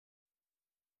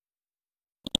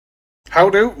How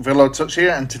do? Villordsutch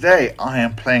here, and today I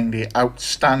am playing the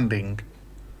outstanding.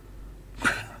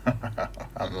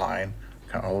 I'm lying.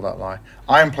 Can't hold that lie.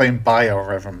 I am playing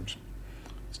Biorhythms.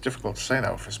 It's difficult to say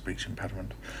that with a speech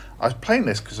impediment. I was playing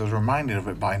this because I was reminded of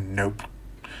it by Nope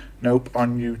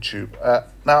on YouTube.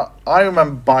 Now I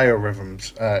remember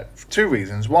Biorhythms for two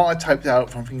reasons. One, I typed it out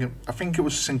from thinking I think it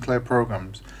was Sinclair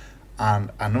programs, and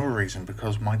another reason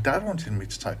because my dad wanted me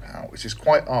to type it out, which is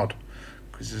quite odd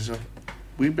because he's a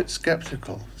wee bit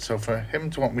skeptical. So for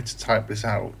him to want me to type this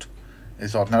out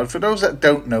is odd. Now, for those that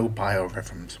don't know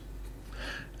Biorhythms,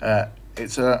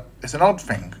 it's an odd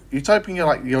thing. You type in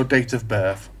your date of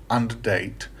birth and a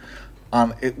date,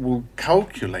 and it will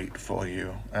calculate for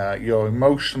you your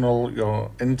emotional, your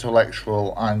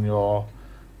intellectual, and your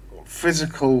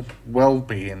physical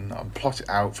well-being, and plot it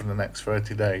out for the next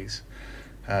 30 days.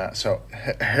 So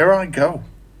here I go.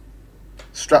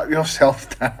 Strap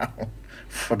yourself down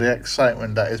for the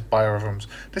excitement that is Biorhythms.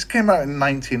 This came out in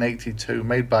 1982,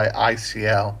 made by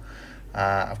ICL.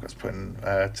 I've got to put in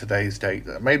today's date.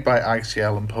 Made by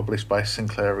ICL and published by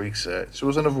Sinclair Research. There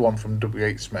was another one from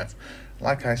W.H. Smith.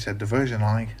 Like I said, the version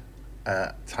I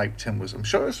typed in was, I'm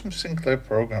sure it was from Sinclair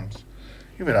programs.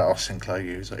 Either that or Sinclair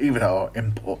user, either that or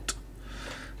input.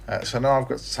 So now I've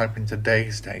got to type in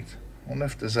today's date. I wonder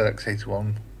if the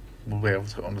ZX81 will be able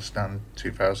to understand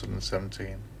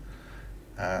 2017.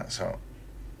 So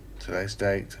today's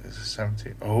date is the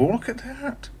 17th. Oh, look at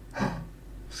that.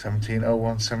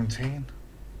 170117.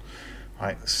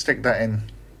 Right, let's stick that in.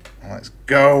 Let's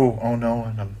go. Oh no,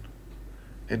 hang on.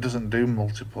 It doesn't do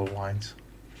multiple lines.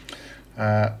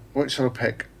 Which shall I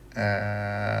pick?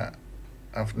 I'm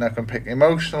now going to pick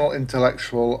emotional,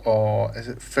 intellectual, or is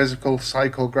it physical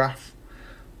psychograph?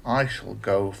 I shall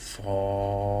go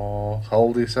for,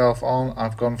 hold yourself on,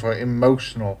 I've gone for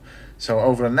emotional. So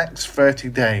over the next 30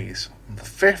 days, on the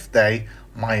 5th day,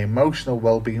 my emotional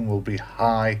well-being will be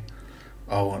high.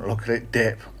 Oh, and look at it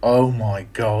dip. Oh my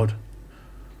god.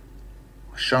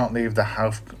 I shan't leave the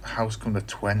house come the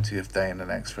 20th day in the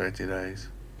next 30 days.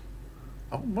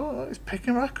 Oh, well, it's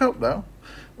picking back up though.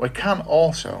 We can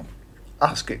also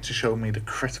ask it to show me the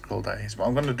critical days, but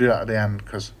I'm going to do that at the end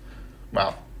because,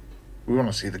 well, we want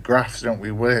to see the graphs, don't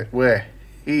we? We're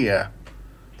here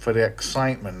for the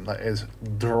excitement that is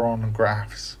drawn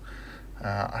graphs.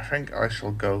 I think I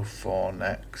shall go for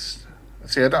next.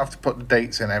 See, I don't have to put the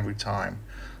dates in every time.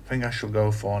 I think I shall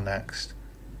go for next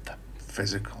the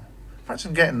physical.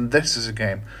 Imagine getting this as a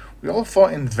game. We all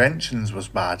thought Inventions was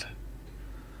bad.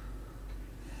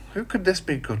 Who could this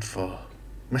be good for?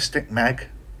 Mystic Meg?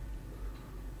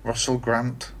 Russell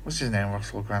Grant? What's his name,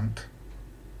 Russell Grant?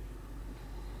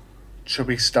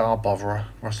 Chubby Star Botherer,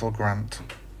 Russell Grant.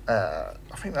 I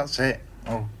think that's it.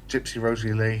 Oh, Gypsy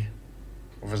Rosie Lee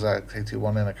with his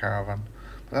ZX81 in a caravan.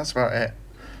 But that's about it.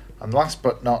 And last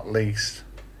but not least,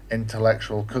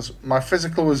 intellectual. Because my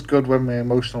physical was good when my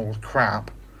emotional was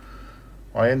crap.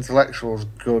 My intellectual is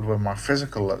good when my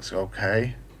physical looks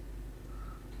okay.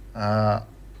 And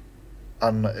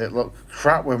it looked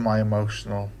crap when my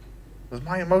emotional. Was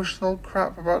my emotional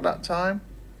crap about that time?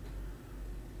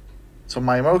 So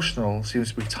my emotional seems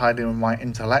to be tied in with my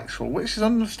intellectual, which is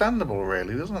understandable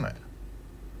really, doesn't it?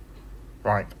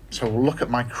 Right, so we'll look at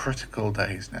my critical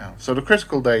days now. So the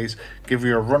critical days give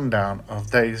you a rundown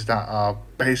of days that are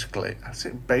basically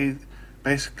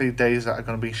days that are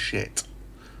going to be shit.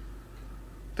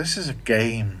 This is a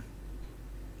game.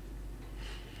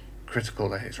 Critical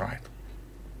days, right.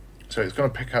 So it's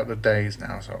going to pick out the days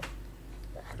now, so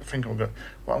I think what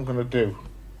I'm going to do,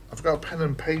 I've got a pen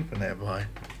and paper nearby.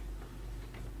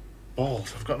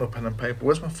 Balls, I've got no pen and paper.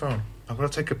 Where's my phone? I'm going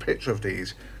to take a picture of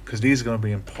these because these are going to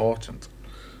be important.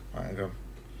 Right, hang on.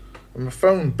 And my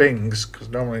phone bings because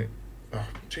normally, oh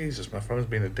Jesus, my phone's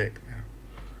being a dick now.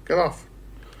 Get off.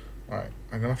 Right,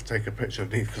 I'm going to have to take a picture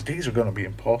of these because these are going to be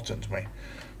important to me.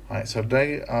 Right, so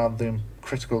they are the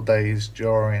critical days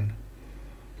during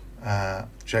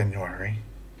January.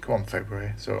 Come on,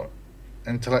 February. So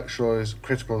intellectual is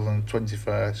critical on the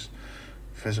 21st.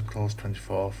 Physical is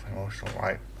 24th, emotional,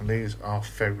 right, and these are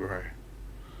February.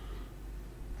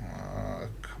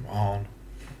 Come on.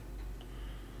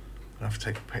 I have to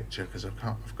take a picture because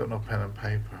I've got no pen and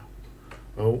paper.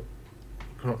 Oh,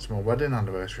 coming up to my wedding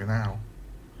anniversary now.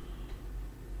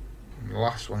 And the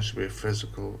last one should be a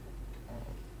physical.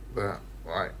 There,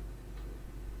 right.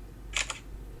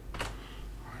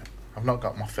 I've not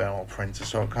got my thermal printer,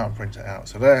 so I can't print it out.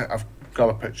 So there, I've got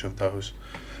a picture of those.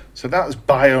 So that was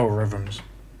Biorhythms.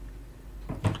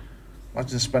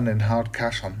 Imagine spending hard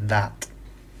cash on that.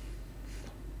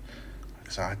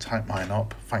 Because I typed mine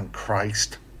up, thank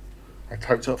Christ. I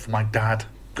typed it up for my dad,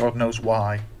 God knows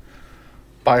why.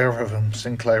 Biorhythms,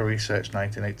 Sinclair Research,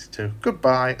 1982.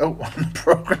 Goodbye. Oh, the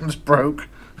program's broke.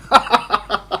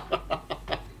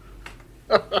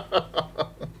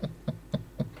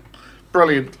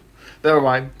 Brilliant. Never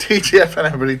mind. TTF and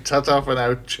everybody. Ta-ta for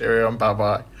now. Cheerio and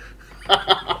bye-bye.